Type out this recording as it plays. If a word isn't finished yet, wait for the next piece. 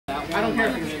I don't care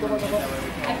if you score the ball.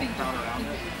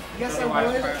 Yes, I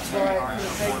would, but for the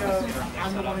sake of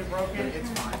I'm the one who broke it, it's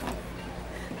fine.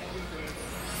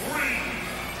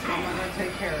 I'm not going to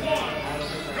take care of it. I don't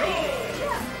think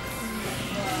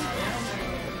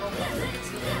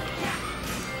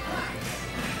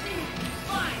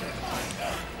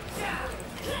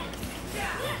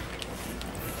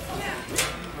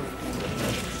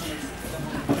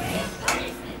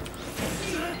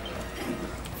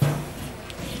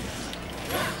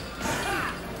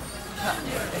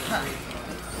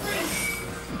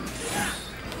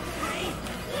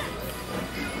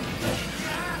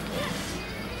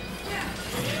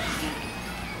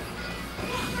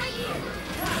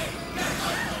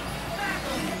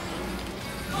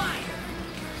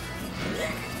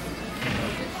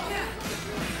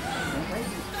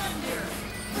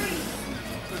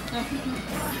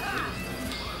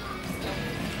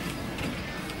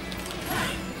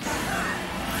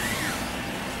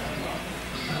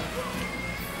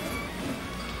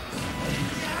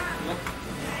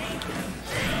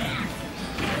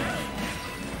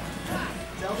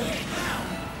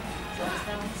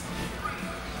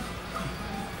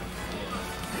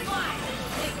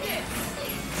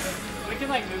We can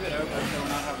like move it over so we're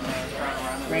not having to run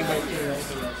around. Rainbow Pyra.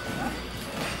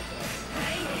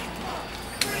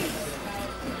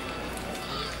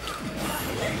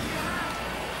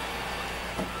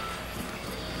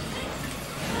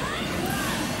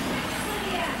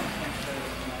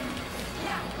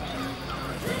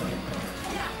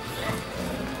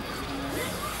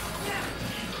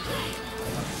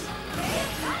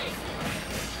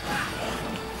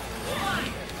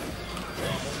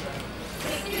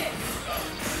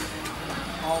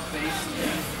 All base.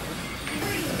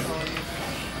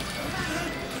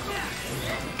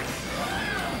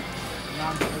 I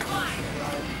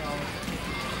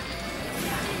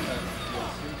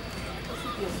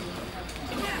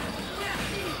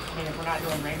mean, if we're not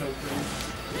doing Rainbow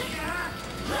Pyra.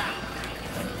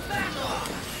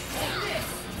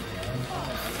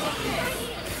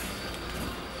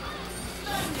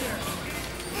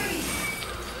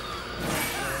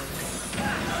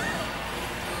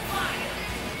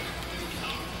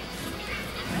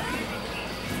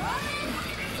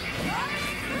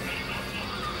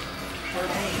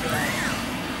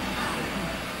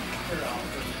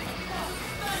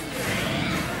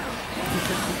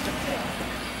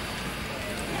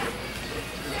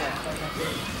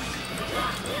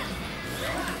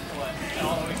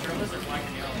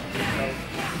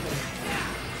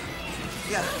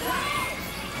 Yeah.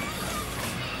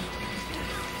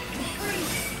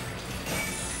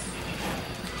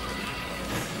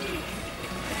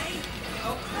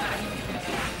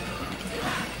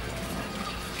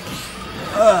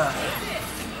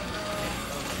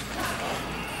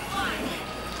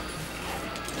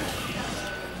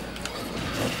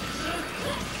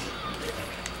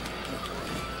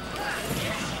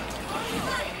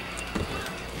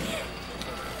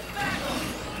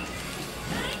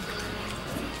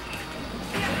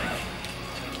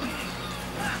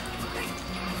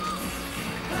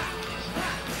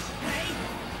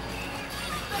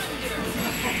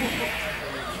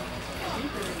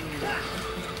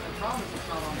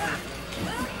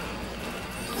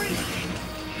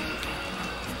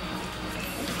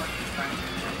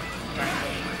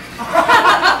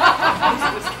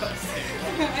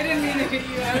 I didn't mean to hit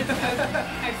you.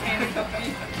 I panicked up on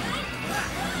you.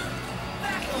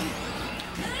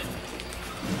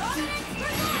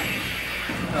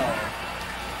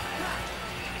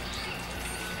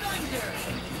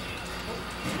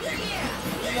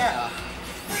 Yeah.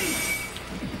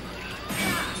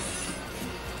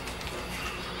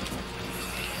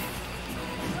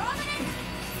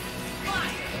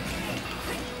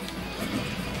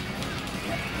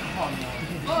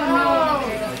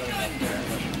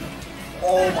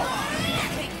 Oh my.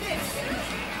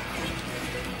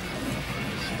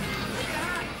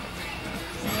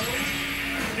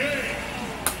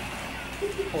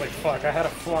 Holy fuck, I had a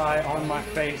fly on my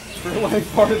face for like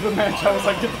part of the match. I was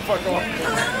like, get the fuck off.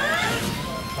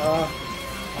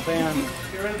 Ban.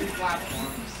 Get rid of these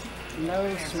platforms.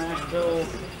 No Smash Bill.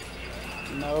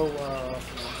 No,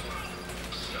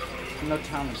 no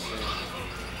time and save.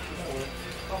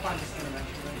 I'll find this thing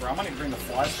eventually. Bro, I'm gonna bring the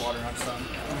fly swatter next time.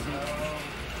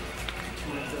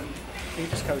 He's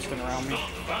just coasting around me.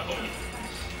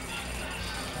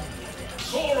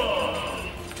 Sora!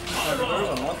 There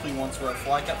was a monthly once where a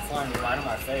fly kept flying right in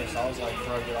my face. I was like,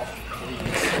 bro, get off, please.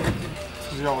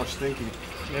 Because y'all are stinky.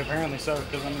 Yeah, apparently so,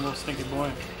 because I'm a little stinky boy.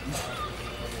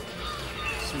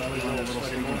 Smelly One little little stinky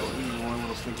stinky boy. boy, one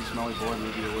little stinky smelly boy,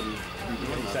 maybe it wouldn't be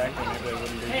doing that. Exactly, maybe they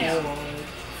wouldn't be. Hey,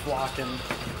 flocking.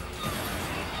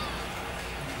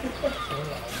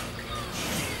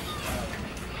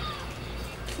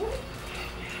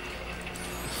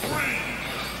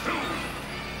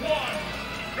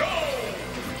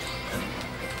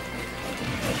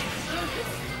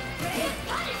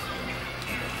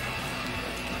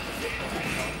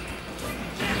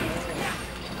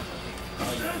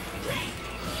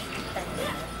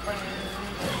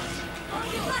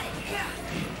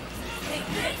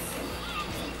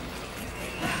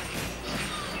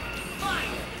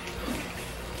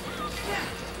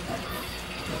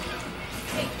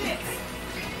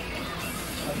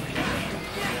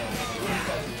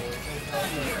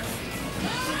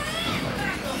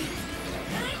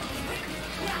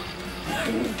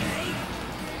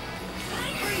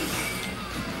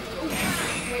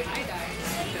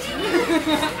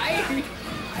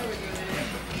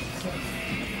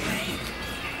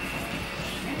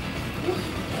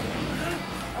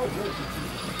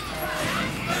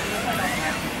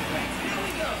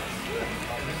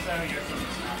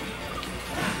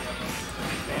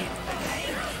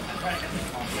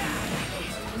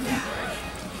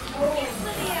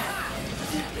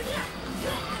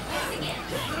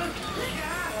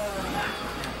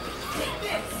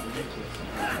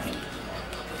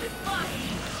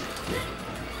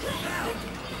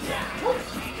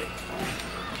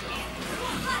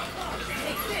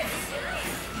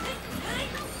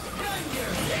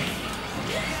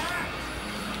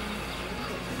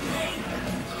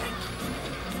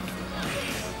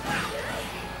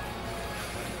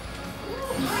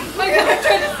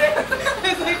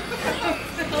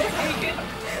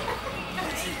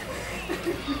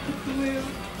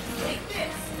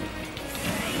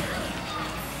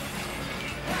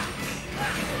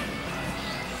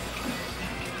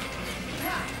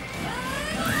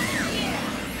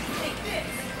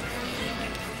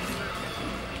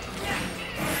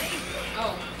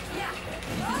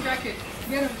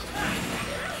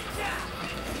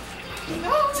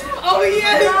 Oh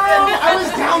yes! No, I was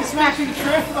down smashing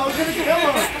Trip. I was gonna kill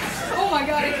him. Oh my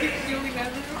god, I keep feeling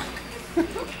that.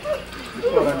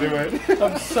 What I do it?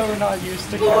 I'm so not used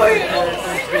to characters.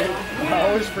 I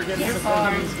always forget to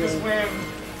Just win.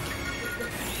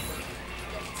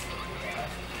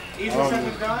 Easy said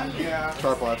and done? Yeah.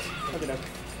 Tripods. Okay,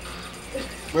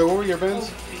 Wait, what were your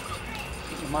bands?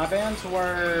 my bands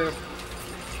were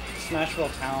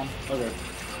Smashville Town, Okay.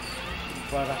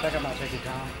 but I think I might take it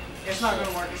down. It's not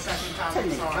gonna work the second time.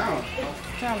 I'm sorry.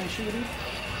 Town and shooty.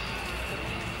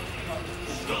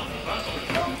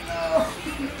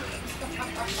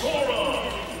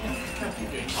 Sora!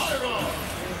 Pyra!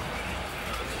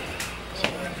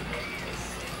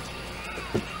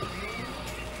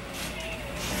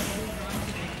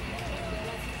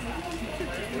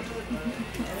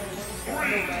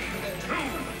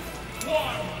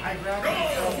 I'd rather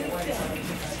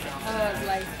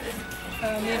Like,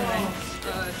 mid-range,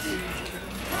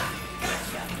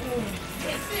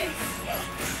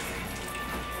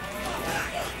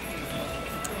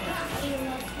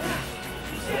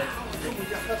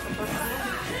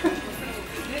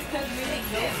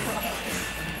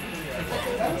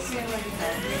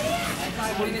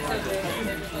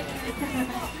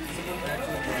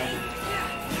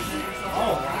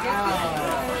 Oh,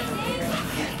 wow.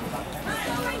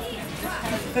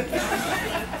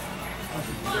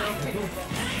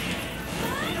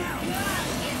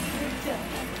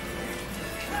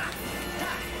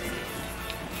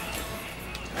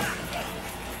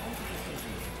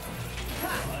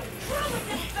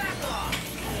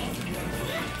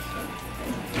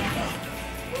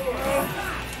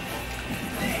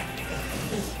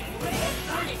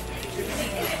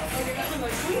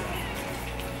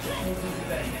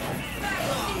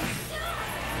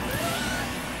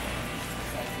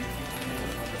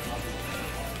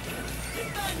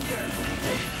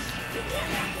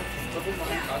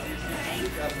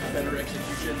 Better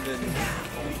execution than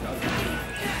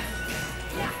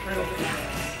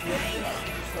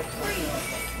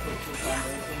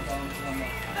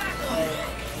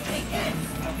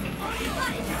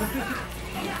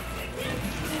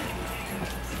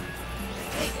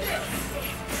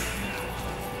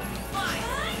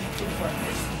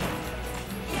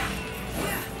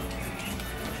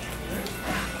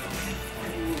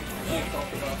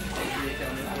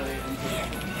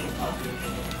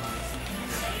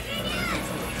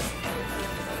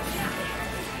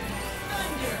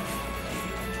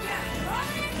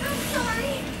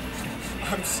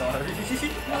I'm sorry.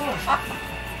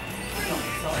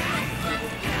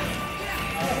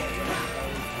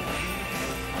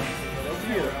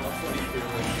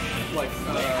 Like,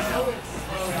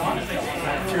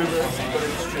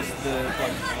 the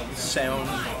like sound,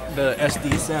 the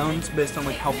SD sounds based on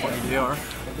like how funny they are.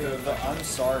 Dude, the I'm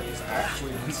sorry is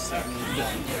actually insanely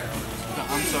funny. The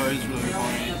I'm sorry is really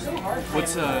funny.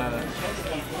 What's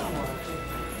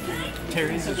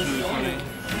Terry's is really funny.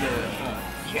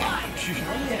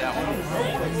 That one.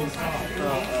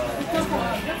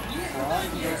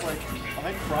 I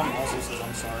think Crum also says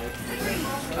I'm sorry.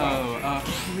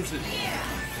 Who is it?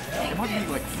 It might be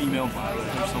like female Violet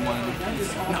or someone.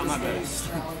 It's not my best.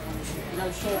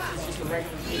 It's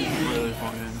really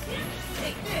funny.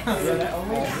 I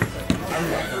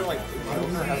remember like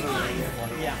Joker has a really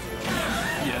funny.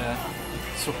 Yeah.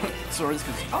 Sora's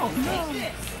goes, oh no!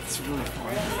 It's really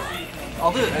funny.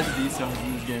 All the SD sounds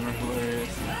in this game are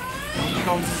hilarious. And when he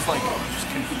comes, he's like just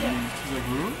confused. He's like,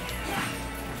 who?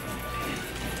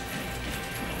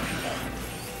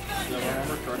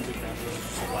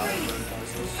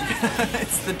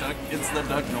 It's the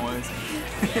duck noise.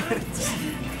 It's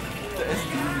the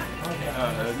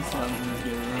SD sounds in this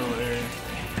game are hilarious.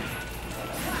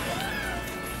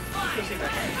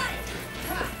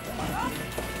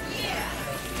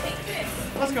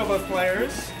 Let's go, both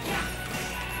players.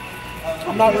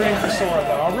 I'm not rooting for Sora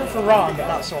though. I'll root for Ron, but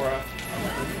not Sora.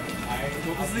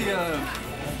 What was the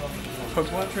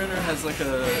Pokemon trainer has like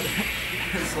a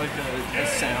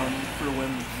sound for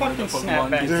when the Pokemon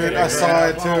gets Dude, I saw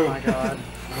it too. Oh my god.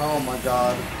 Oh my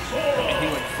god. and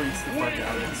he like freaks the fuck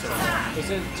out. It's so funny. Was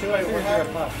it 2-8 or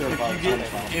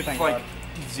 3-5? If like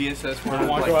ZSS were to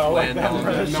wanna like go out like land that, on,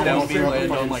 right? that would be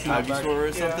land on like Ivysaur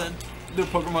or something. The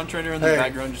Pokemon trainer in the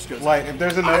background just goes. Light, if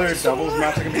there's another doubles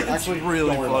match, I can be actually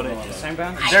really don't worry funny. about it. Same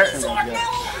band? There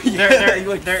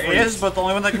is, but the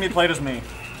only one that can be played is me.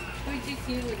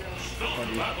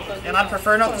 And I'd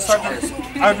prefer not to start. I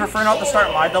would prefer not to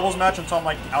start my doubles match until I'm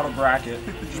like out of bracket,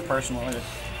 just personally.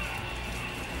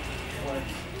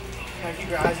 Keep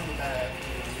your eyes in the bag.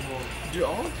 Do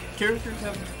all characters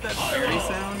have that fairy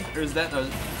sound, or is that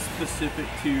specific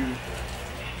to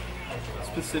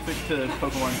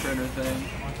Pokemon trainer thing?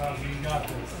 You got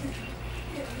this.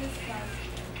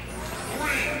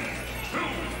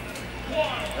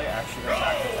 They actually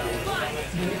attack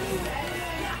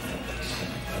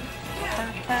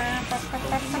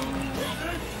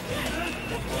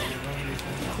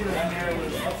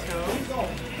Let's go.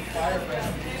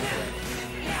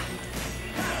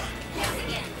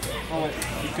 Oh,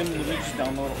 you can literally just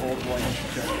download old one and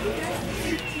check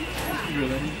it.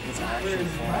 Really? It's actually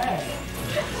fun.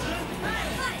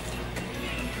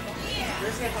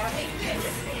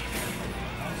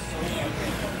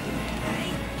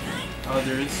 Oh,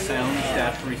 there is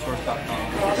sound-resource.com.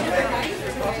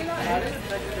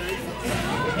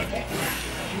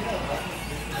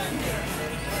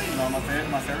 No, my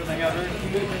favorite thing ever.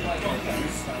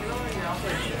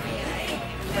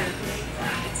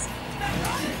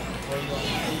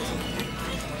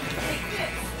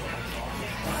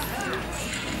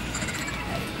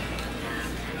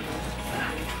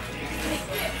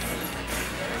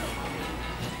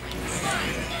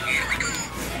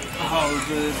 Oh,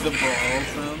 the ball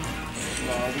from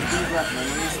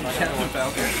Captain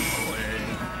Falcon.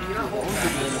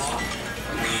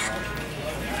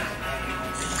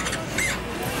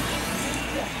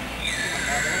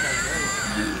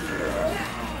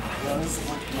 This is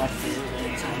like my favorite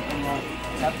things.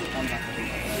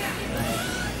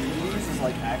 This is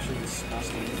like actually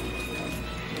disgusting.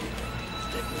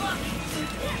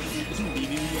 Isn't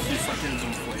beating just like his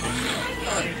inflating?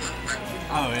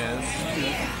 Oh yeah,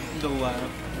 the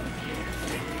laugh.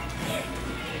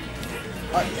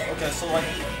 Okay, so like,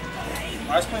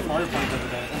 I was playing Mario Party the other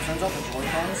day, and it turns out the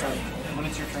Joy-Cons, like, when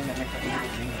it's your turn, they make that little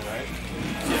jingle, right?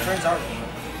 So it turns out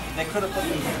they could have put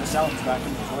the sounds back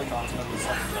in the Joy-Cons and it was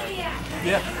like,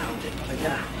 Yeah. they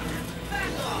didn't.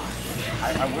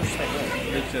 I wish they would.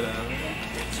 They should have.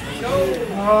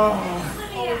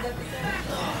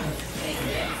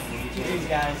 GG's,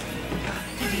 guys.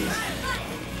 GG's.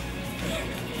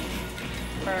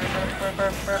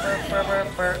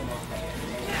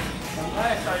 I'm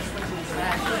glad I started switching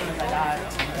snacks as soon as I got it.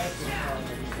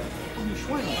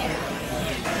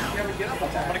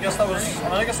 I guess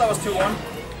that was 2-1.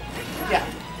 Yeah.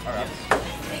 Alright.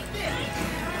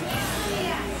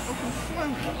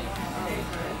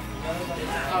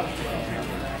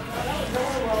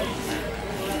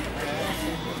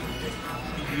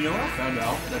 You know what I found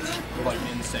out that's like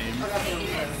insane?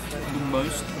 The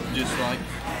most disliked,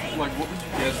 like what would you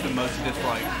guess the most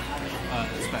disliked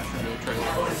Smash Bros. Trailer?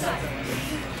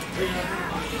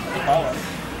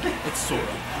 It's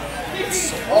Sora.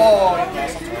 Oh,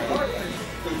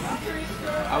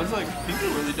 I was like, people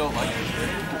really don't like it.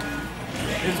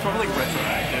 It's probably like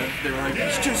retroactive. They were like,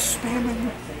 it's just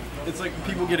spamming. It's like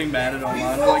people getting mad at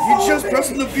online. They're like, he's just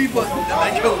pressing the B button. And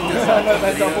I go,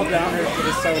 That double down air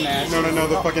is so nasty. No,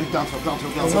 the fucking down tilt, down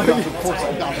tilt, down tilt, down tilt, force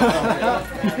it, down tilt, down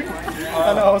tilt.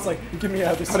 I know, I was like, get me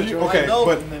out of this How do you, situation. okay,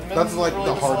 but that's like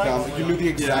the hard down. You knew the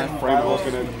exact frame I was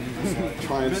gonna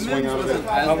try and swing out of it. as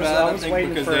I was bad, I waiting think,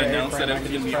 because for they a announced that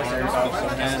frame. it was going to be I could ours just press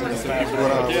beforehand, and so it. people were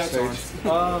like, yeah, What it's stage?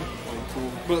 ours.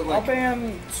 But I'll like,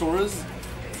 ban Sora's,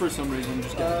 for some reason,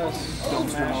 just get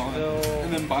dumpster on. Smashville.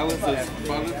 And then Violet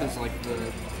is like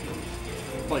the,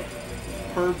 like,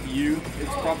 per view,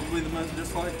 it's probably the most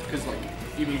disliked, because like,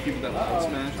 even people that like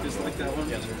Smash dislike that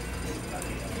one.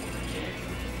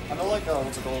 I know, like,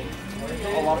 what's it called?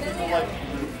 A lot of people, like,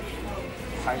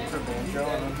 hyped for Banjo,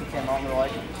 and then he came out and they're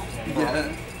like,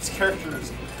 Yeah. this character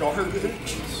is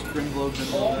garbage. Spring Globe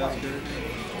and all that shit.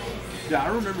 Yeah, I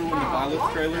remember when the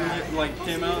Violet trailer like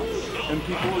came out, and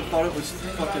people thought it was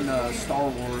fucking Star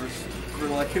Wars for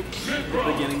like the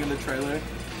beginning of the trailer.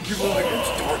 People were like,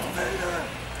 it's Darth Vader.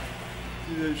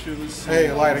 Dude, that shit was so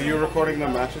Hey, Light, are you recording the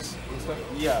matches and stuff?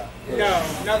 Yeah. No,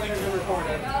 nothing's been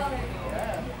recorded.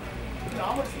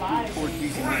 poor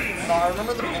decent. No, I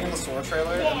remember the beginning of the Sora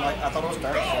trailer, and like I thought it was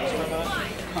Dark Souls for a minute.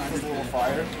 It was a little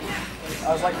fire.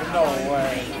 I was like, no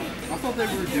way. I thought they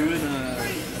were doing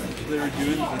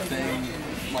the thing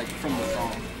like from the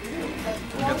song.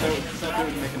 Like I thought they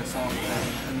were making a song thing,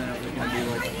 and then it was gonna be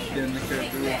like then the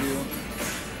character reveal.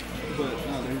 But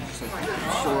no, they were just like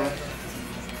Sora.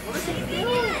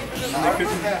 And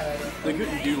they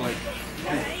couldn't do like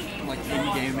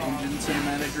in-game engine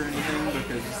cinematic or anything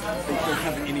because they don't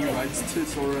have any rights to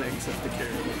Sora except the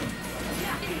character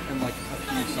and like a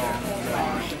few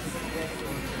songs.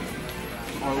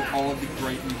 All of the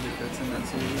great music that's in that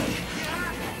series.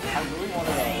 I really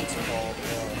wanted what's it called?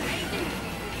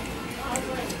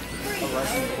 A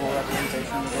Resident Evil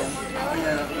representation of the game. Oh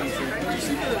yeah, that's true. Did you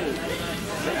see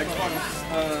the Xbox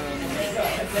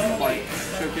like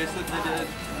showcase that they did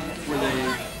where they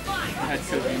had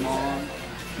Kojima on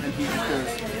and he just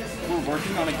goes, we're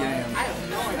working on a game,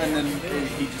 and then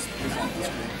he just was on the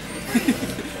screen.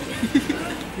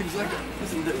 He was like,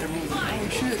 listen, everyone's like, oh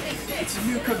shit, it's a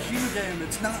new Kojima game,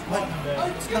 it's not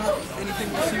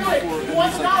anything we've seen before, and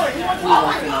he's like, we're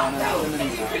working on it, and then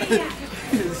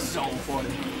he's it's so funny.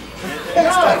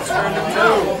 Their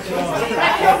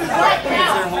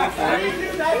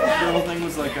whole thing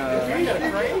was like, you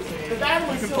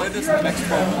can play this in the next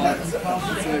 12 months. So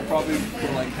they probably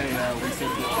were like, hey, we said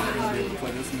that we're going to be able to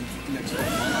play this in the next 12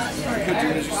 months.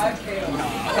 Kojima is just like,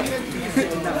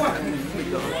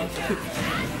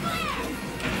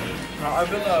 No, I've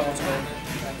been, what's it called?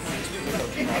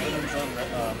 I've been enjoying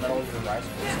Metal Gear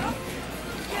Rising.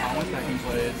 I went back and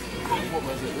played, what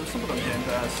was it? There was something on Game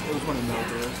Pass. It was one of the Metal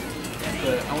Gears.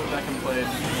 But I went back and played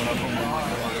when I put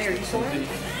my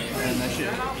and that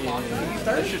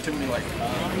shit took me like 2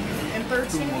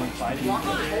 months. I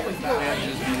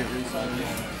just beat it recently.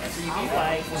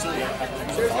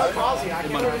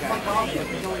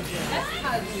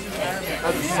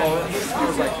 I just saw it. I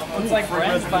was like, It's like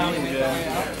Brent's found me.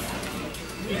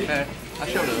 hey, I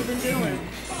showed up.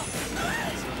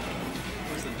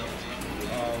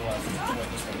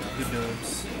 The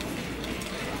dubs.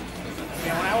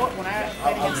 Yeah, when I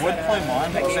I would play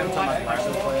mine, but at the same time I'd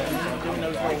actually play it.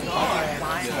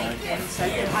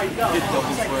 Get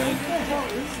double play.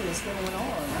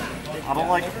 I don't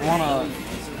like want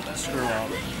to screw up,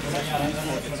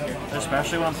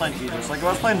 especially when I'm playing Tetris. Like if I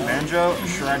was playing Banjo,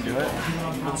 sure I'd do it,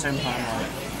 but at the same time, like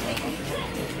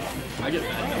I get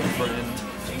mad at my friend.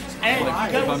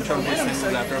 Like, if I'm trying to play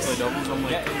singles after I play doubles, I'm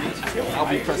like, I'll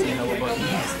be pressing hella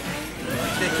buttons.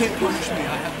 They can't punish me,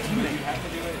 I have to do it.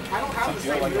 I don't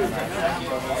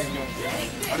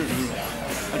know.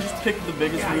 I just pick the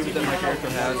biggest move that my character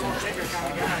has and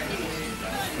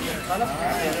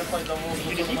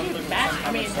If you can match,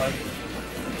 I mean,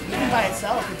 even by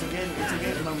itself, it's a good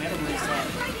momentum reset.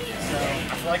 So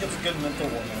I feel like it's a good mental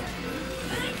one.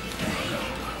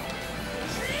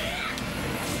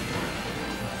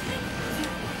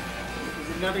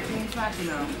 another team match, you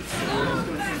know.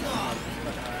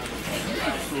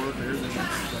 Sora bears and I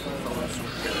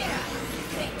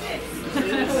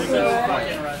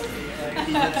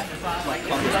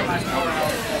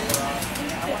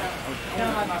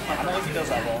don't think he does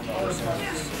that well in the other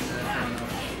series.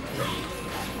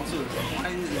 also, why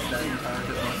is that entire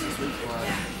defense sweet spot?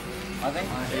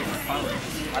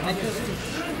 I think his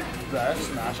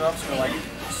best matchups are like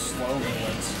slow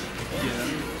movements.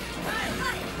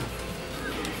 Yeah.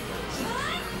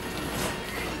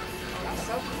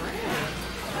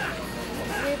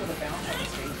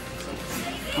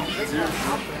 He He does,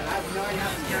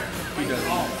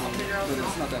 but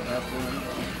it's not that bad for him.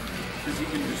 Because he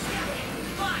can just,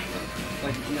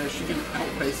 like, you know, she can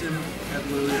outpace him at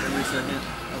literally every second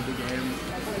of the game,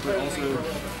 but also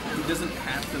he doesn't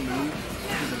have to move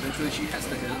because eventually she has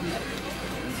to hit him.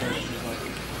 And so she's like,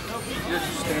 yeah,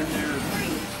 just stand there,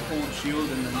 hold shield,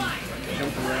 and then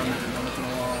jump around every once in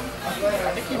a while.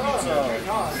 I think he beats tough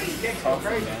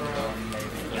again,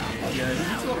 maybe. Yeah, he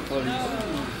beats a lot of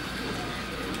floaties.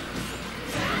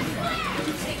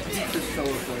 Just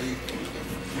solo floaty.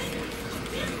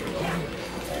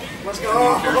 Let's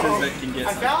go! Characters that can get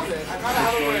I found it! I found out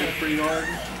how to win! pretty hard.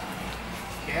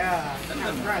 Yeah,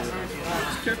 I'm impressed, aren't you?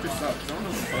 This character sucks. I don't know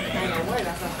what the fuck. Hey, no way,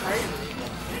 that's not crazy.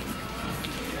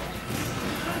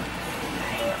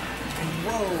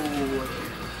 Whoa!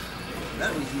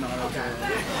 That was not okay.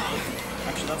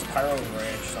 Actually, that's Pyro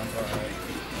Rage, sounds alright.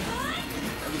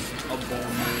 That was a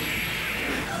bold move.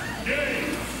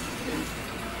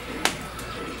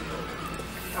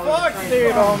 Fuck,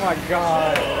 dude! Oh my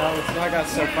god, I got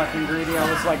so fucking greedy.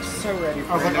 I was like so ready.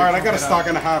 I was like, alright, I got a stock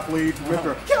and a half lead.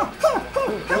 Mythra.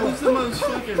 That was the most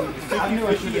fucking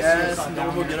 50-50 ass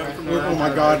noble get up from Oh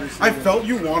my god. I felt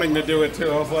you wanting to do it too.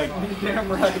 I was like, You're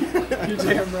damn right. You're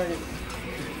damn right.